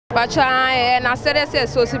But I said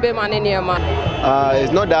it's so man in here, man.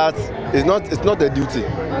 It's not that. It's not a duty.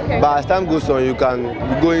 Okay. But as time goes on, you can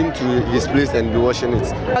go into his place and be washing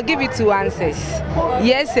it. I'll give you two answers: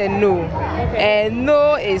 yes and no.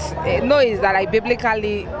 No is that, like,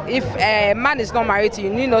 biblically, if a man is not married to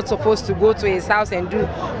you, you're not supposed to go to his house and do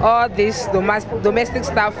all this domestic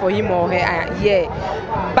stuff for him or her.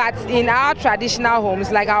 Yeah. But in our traditional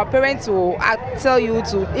homes, like, our parents will tell you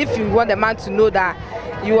to, if you want the man to know that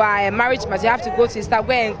you are a marriage man, you have to go to his house,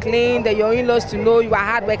 go and clean, your in-laws to know you are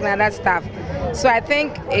hardworking and that stuff. So I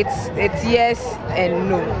think it's yes and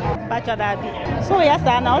no. So yes,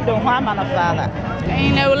 I know don't want man of father.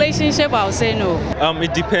 In a relationship, I'll say no.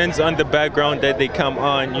 It depends on the background that they come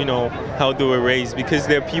on, you know, how they were raised, because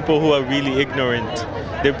there are people who are really ignorant.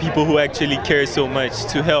 There are people who actually care so much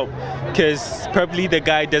to help, because probably the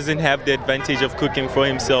guy doesn't have the advantage of cooking for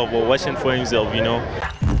himself or washing for himself, you know.